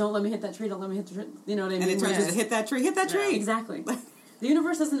 like, don't let me hit that tree, don't let me hit the tree. You know what I mean? And it turns into hit that tree. Exactly. The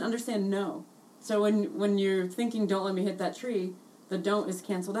universe doesn't understand no. So when you're thinking, don't let me hit that tree, the don't is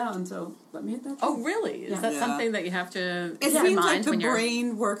canceled out, and so let me hit that tree. Oh, really? Is that something that you have to It seems like the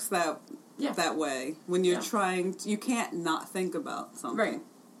brain works that way. When you're trying, you can't not think about something. Right.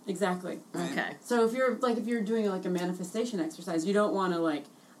 Exactly. Right. Okay. So if you're doing like a manifestation exercise, you don't want to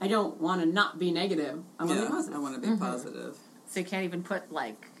I don't want to not be negative. I want to be positive. I want to be positive. So you can't even put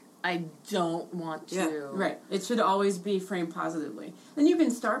I don't want to. Yeah. Right. It should always be framed positively. Then you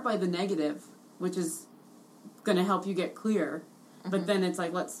can start by the negative, which is going to help you get clear. But then it's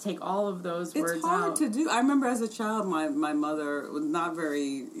like, let's take all of those words out. It's hard to do. I remember as a child, my mother was not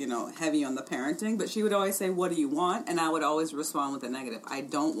very, heavy on the parenting, but she would always say, what do you want? And I would always respond with a negative. I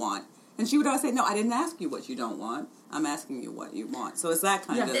don't want. And she would always say, no, I didn't ask you what you don't want. I'm asking you what you want. So it's that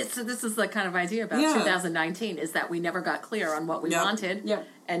kind of... So this is the kind of idea about 2019, is that we never got clear on what we wanted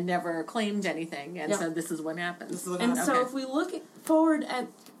and never claimed anything. And so this is what happens. So if we look forward at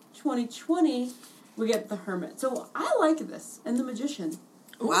 2020... we get the Hermit. So I like this. And the Magician.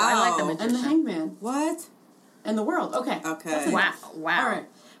 Ooh, wow. I like the Magician. And the Hangman. What? And the World. Okay. Wow. All right.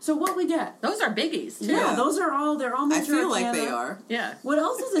 So what we get. Those are biggies, too. Yeah, those are all, they're all major I feel arcana. like they are. Yeah. What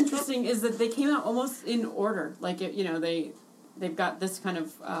else is interesting is that they came out almost in order. Like, they've got this kind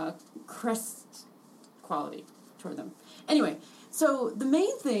of crest quality toward them. Anyway, so the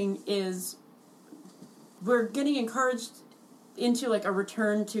main thing is we're getting encouraged into, like, a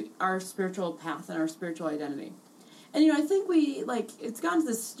return to our spiritual path and our spiritual identity. And, I think it's gotten to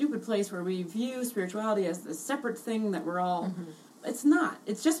this stupid place where we view spirituality as this separate thing that we're all... Mm-hmm. It's not.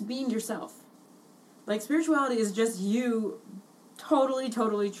 It's just being yourself. Like, spirituality is just you totally,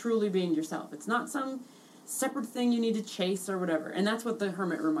 totally, truly being yourself. It's not some separate thing you need to chase or whatever. And that's what the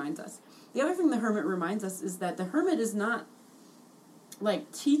Hermit reminds us. The other thing the Hermit reminds us is that the Hermit is not,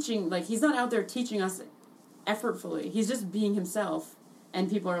 teaching... he's not out there teaching us effortfully. He's just being himself, and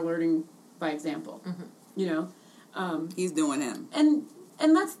people are learning by example. Mm-hmm. He's doing him, and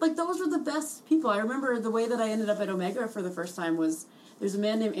that's those are the best people. I remember the way that I ended up at Omega for the first time was there's a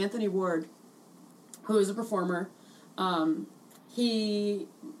man named Anthony Ward who is a performer. He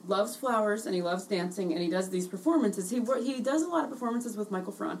loves flowers and he loves dancing, and he does these performances. He does a lot of performances with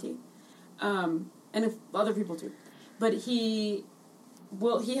Michael Franti, and other people too. But he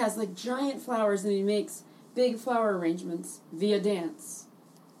has giant flowers, and he makes big flower arrangements via dance.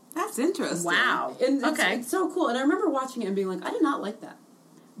 That's interesting. Wow. And it's so cool. And I remember watching it and being like, I did not like that.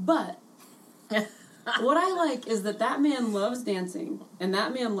 But what I like is that man loves dancing, and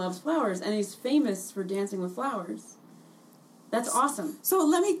that man loves flowers, and he's famous for dancing with flowers. That's awesome. So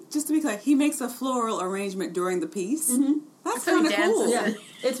let me, just to be clear, he makes a floral arrangement during the piece. Mm-hmm. That's So he kind of cool. dances.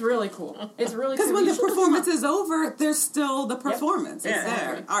 Yeah, it's really cool. It's really cool. Because when You the should look him performance up. is over, there's still the performance. It's Yeah.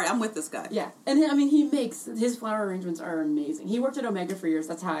 there. All right, I'm with this guy. Yeah, and I mean, he makes his flower arrangements are amazing. He worked at Omega for years.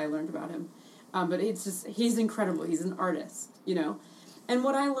 That's how I learned about him. But it's just he's incredible. He's an artist, you know. And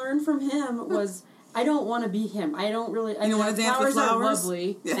what I learned from him was I don't want to be him. I don't really. I You don't want to dance with flowers are flowers?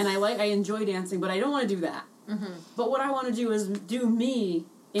 lovely, Yeah. and I enjoy dancing, but I don't want to do that. Mm-hmm. But what I want to do is do me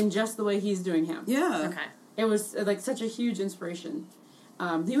in just the way he's doing him. Yeah. Okay. It was like such a huge inspiration.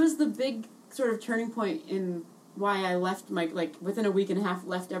 He was the big sort of turning point in why I left within a week and a half,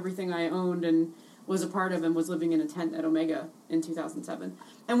 left everything I owned and was a part of and was living in a tent at Omega in 2007.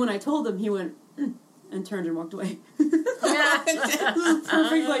 And when I told him, he went and turned and walked away.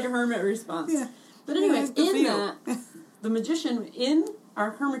 Perfect, like a hermit response. Yeah. But anyway, Yeah, it's the in feel. that, the magician, in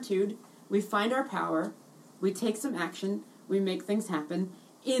our hermitude, we find our power, we take some action, we make things happen.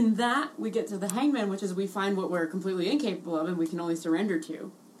 In that, we get to the hangman, which is we find what we're completely incapable of and we can only surrender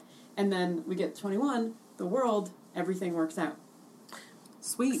to. And then we get 21, the world, everything works out.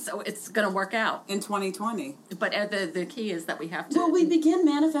 Sweet. So it's going to work out. In 2020. But the key is that we have to... Well, we begin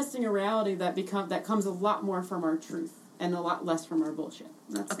manifesting a reality that comes a lot more from our truth and a lot less from our bullshit.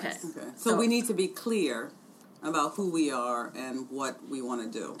 That's Okay. nice. Okay. So we need to be clear about who we are and what we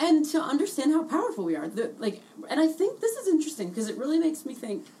want to do. And to understand how powerful we are. And I think this is interesting because it really makes me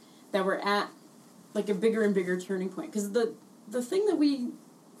think that we're at like a bigger and bigger turning point. Because the thing that we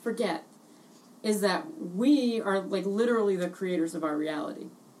forget is that we are like literally the creators of our reality.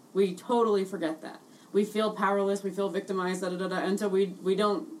 We totally forget that. We feel powerless, we feel victimized, until we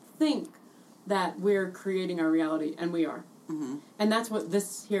don't think that we're creating our reality, and we are. Mm-hmm. And that's what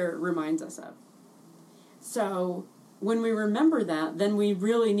this here reminds us of. So when we remember that, then we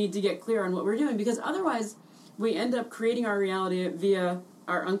really need to get clear on what we're doing, because otherwise we end up creating our reality via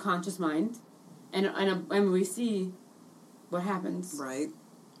our unconscious mind, and we see what happens. Right.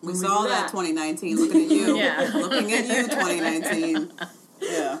 We When we saw do that that. 2019. Looking at you. Yeah. Looking at you, 2019.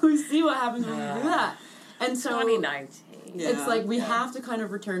 Yeah. We see what happens when we do that. And so 2019. Yeah. it's like we have to kind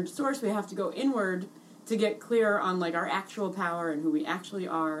of return to source. We have to go inward to get clear on like our actual power and who we actually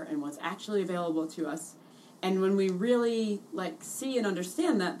are and what's actually available to us. And when we really like see and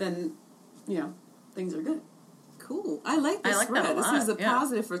understand that, then things are good. Cool. I like this I like that spread. a lot, This is a yeah.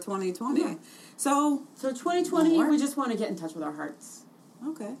 positive for 2020. Yeah. So 2020, More? we just want to get in touch with our hearts.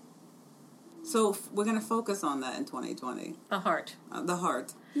 okay. So we're going to focus on that in 2020. The heart. The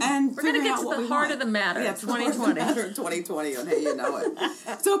heart. And We're going to figuring get out to what the we heart want. of the matter. Yeah, 2020. 2020 on Hey You Know It.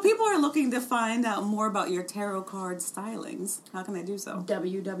 So if people are looking to find out more about your tarot card stylings, how can they do so?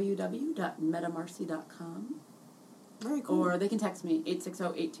 www.metamarcy.com. Very cool. Or they can text me,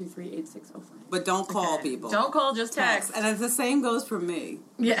 860-823-8605. But don't call Okay. people. Don't call, just text. And the same goes for me.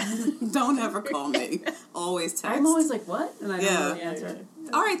 Yes. Don't ever call me. Always text. I'm always like, what? And I don't Yeah. really answer.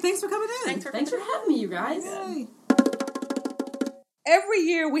 All right, thanks for coming in. Thanks for having me, you guys. Yay. Every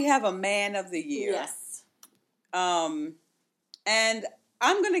year we have a man of the year. Yes. And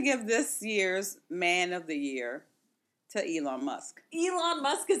I'm going to give this year's man of the year to Elon Musk. Elon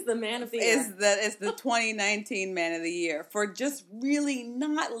Musk is the man of the year. Is the 2019 man of the year for just really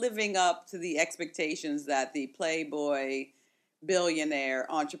not living up to the expectations that the Playboy billionaire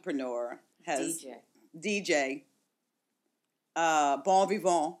entrepreneur has DJ Bon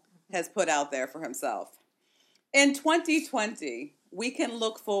Vivant has put out there for himself. In 2020, we can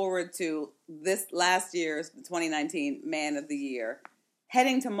look forward to this last year's 2019 Man of the Year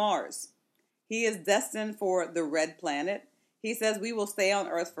heading to Mars. He is destined for the red planet. He says we will stay on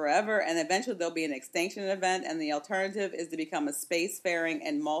Earth forever, and eventually there'll be an extinction event, and the alternative is to become a spacefaring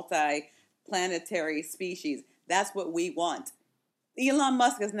and multi-planetary species. That's what we want. Elon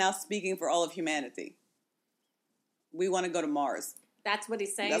Musk is now speaking for all of humanity. We want to go to Mars. That's what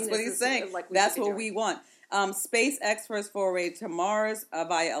he's saying. That's what he's saying. That's what we want. SpaceX first foray to Mars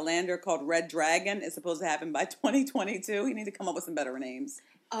via a lander called Red Dragon is supposed to happen by 2022. He needs to come up with some better names.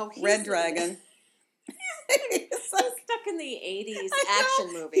 Oh, Red Dragon. He's stuck in the 80s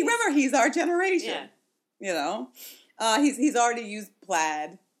action movies. Remember, he's our generation. Yeah. You know, he's already used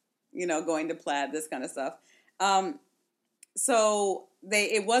plaid. Going to plaid, this kind of stuff. So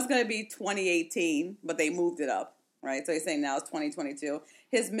it was going to be 2018, but they moved it up. Right, so he's saying now it's 2022.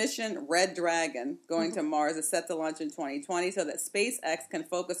 His mission, Red Dragon, going to Mars, is set to launch in 2020 so that SpaceX can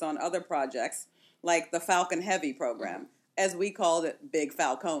focus on other projects like the Falcon Heavy program, as we called it, Big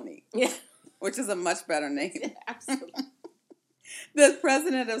Falcone, which is a much better name. Yeah, absolutely. The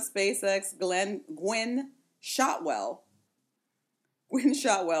president of SpaceX, Gwynne Shotwell,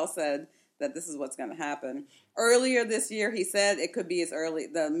 said that this is what's going to happen. Earlier this year, he said it could be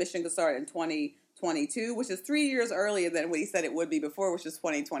the mission could start in 2022, which is 3 years earlier than what he said it would be before, which is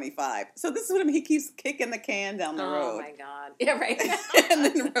 2025. So this is what he keeps kicking the can down the road. Oh my God. Yeah, right. And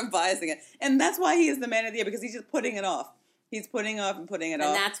then revising it. And that's why he is the man of the year, because he's just putting it off. He's putting off and putting it off.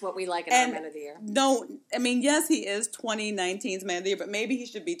 And that's what we like in our man of the year. No, I mean, yes, he is 2019's man of the year, but maybe he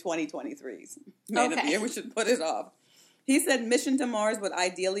should be 2023's man of the year. We should put it off. He said mission to Mars would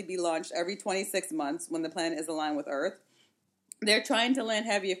ideally be launched every 26 months when the planet is aligned with Earth. They're trying to land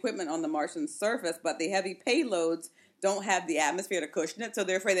heavy equipment on the Martian surface, but the heavy payloads don't have the atmosphere to cushion it, so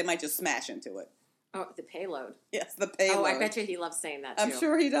they're afraid they might just smash into it. Oh, the payload. Yes, the payload. Oh, I bet you he loves saying that, too. I'm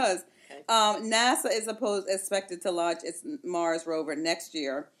sure he does. Okay. NASA is expected to launch its Mars rover next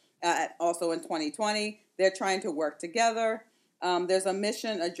year, also in 2020. They're trying to work together. There's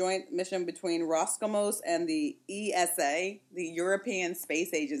a joint mission between Roscosmos and the ESA, the European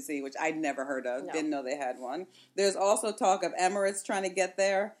Space Agency, which I'd never heard of. No. Didn't know they had one. There's also talk of Emirates trying to get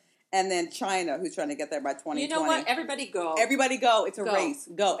there, and then China, who's trying to get there by 2020. You know what? Everybody go. Everybody go. It's a race.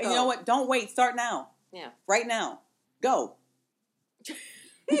 Go. And you know what? Don't wait. Start now. Yeah. Right now. Go.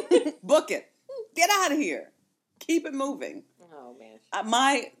 Book it. Get out of here. Keep it moving. Oh, man.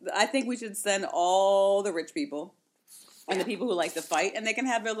 I think we should send all the rich people and the people who like to fight, and they can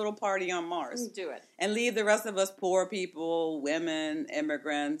have their little party on Mars. Do it. And leave the rest of us poor people, women,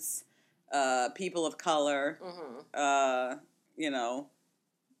 immigrants, people of color,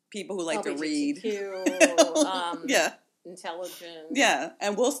 people who like to read. Yeah. Intelligent. Yeah,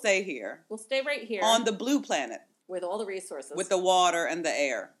 and we'll stay here. We'll stay right here. On the blue planet. With all the resources. With the water and the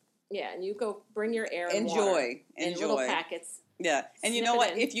air. Yeah, and you go bring your air and Enjoy. water in little packets. Yeah, and you know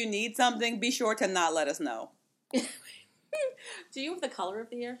what? If you need something, be sure to not let us know. Do you have the color of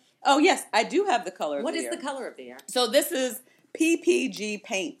the year? Oh, yes, I do have the color of the year. What is the color of the year? So this is PPG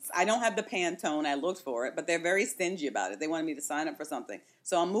paints. I don't have the Pantone. I looked for it, but they're very stingy about it. They wanted me to sign up for something.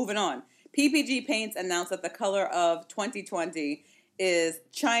 So I'm moving on. PPG Paints announced that the color of 2020 is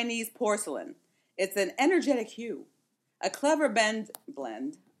Chinese porcelain. It's an energetic hue, a clever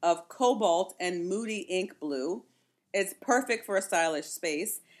blend of cobalt and moody ink blue. It's perfect for a stylish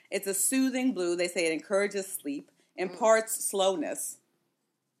space. It's a soothing blue. They say it encourages sleep, imparts slowness.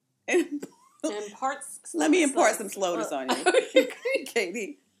 Let me impart some slowness on you,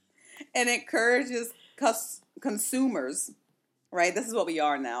 Katie. And encourages consumers. Right, this is what we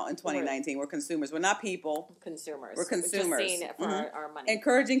are now in 2019. We're consumers. We're not people. Consumers. We're consumers. We're just seeing it for our money.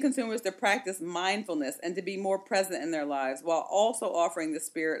 Encouraging consumers to practice mindfulness and to be more present in their lives, while also offering the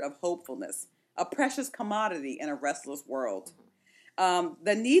spirit of hopefulness, a precious commodity in a restless world.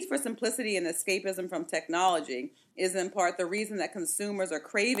 The need for simplicity and escapism from technology is in part the reason that consumers are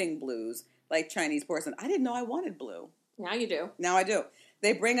craving blues like Chinese porcelain. I didn't know I wanted blue. Now you do. Now I do.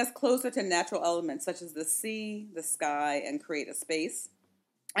 They bring us closer to natural elements such as the sea, the sky, and create a space.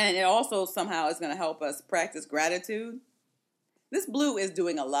 And it also somehow is going to help us practice gratitude. This blue is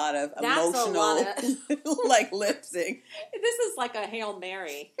doing a lot of emotional, like lip sync. This is like a Hail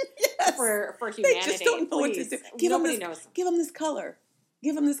Mary yes. for humanity. They just don't know what to do. Nobody knows. Give them this color.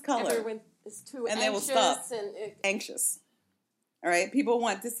 Give them this color. Everyone is too and anxious. They will stop. Anxious. All right, people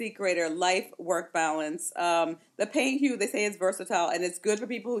want to seek greater life-work balance. The paint hue, they say, is versatile, and it's good for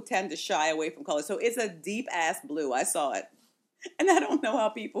people who tend to shy away from color. So it's a deep-ass blue. I saw it. And I don't know how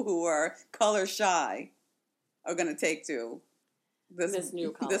people who are color-shy are going to take to this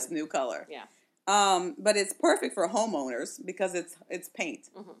new color. Yeah. But it's perfect for homeowners because it's paint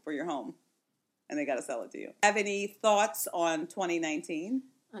for your home, and they got to sell it to you. Have any thoughts on 2019?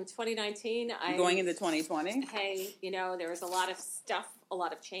 On 2019, going into 2020. Hey, there was a lot of stuff, a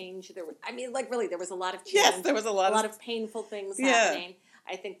lot of change. There was a lot of change. Yes, there was a lot of painful things happening.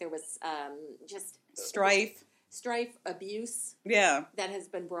 I think there was just strife, abuse. Yeah, that has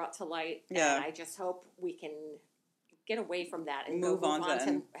been brought to light. Yeah, and I just hope we can get away from that and move on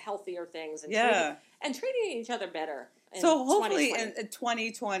to healthier things. And treating each other better. So hopefully in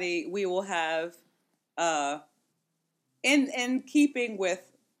 2020 we will have, in keeping with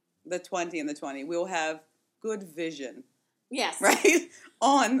the 20 and the 20, we'll have good vision. Yes. Right?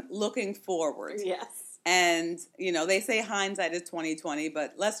 On looking forward. Yes. And, they say hindsight is 2020,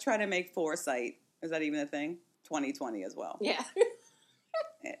 but let's try to make foresight. Is that even a thing? 2020 as well. Yeah.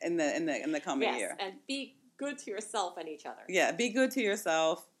 in the coming year. And be good to yourself and each other. Yeah, be good to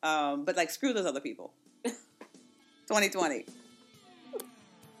yourself, but screw those other people. 2020.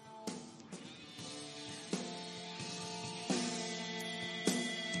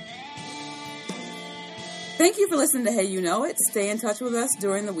 Thank you for listening to Hey You Know It. Stay in touch with us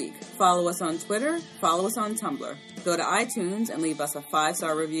during the week. Follow us on Twitter. Follow us on Tumblr. Go to iTunes and leave us a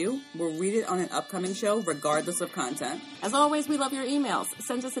 5-star review. We'll read it on an upcoming show, regardless of content. As always, we love your emails.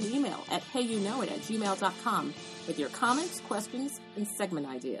 Send us an email at heyyouknowit@gmail.com with your comments, questions, and segment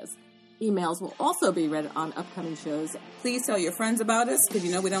ideas. Emails will also be read on upcoming shows. Please tell your friends about us, because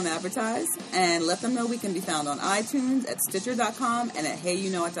you know we don't advertise. And let them know we can be found on iTunes, at Stitcher.com, and at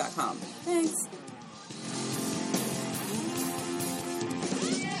HeyYouKnowIt.com. Thanks.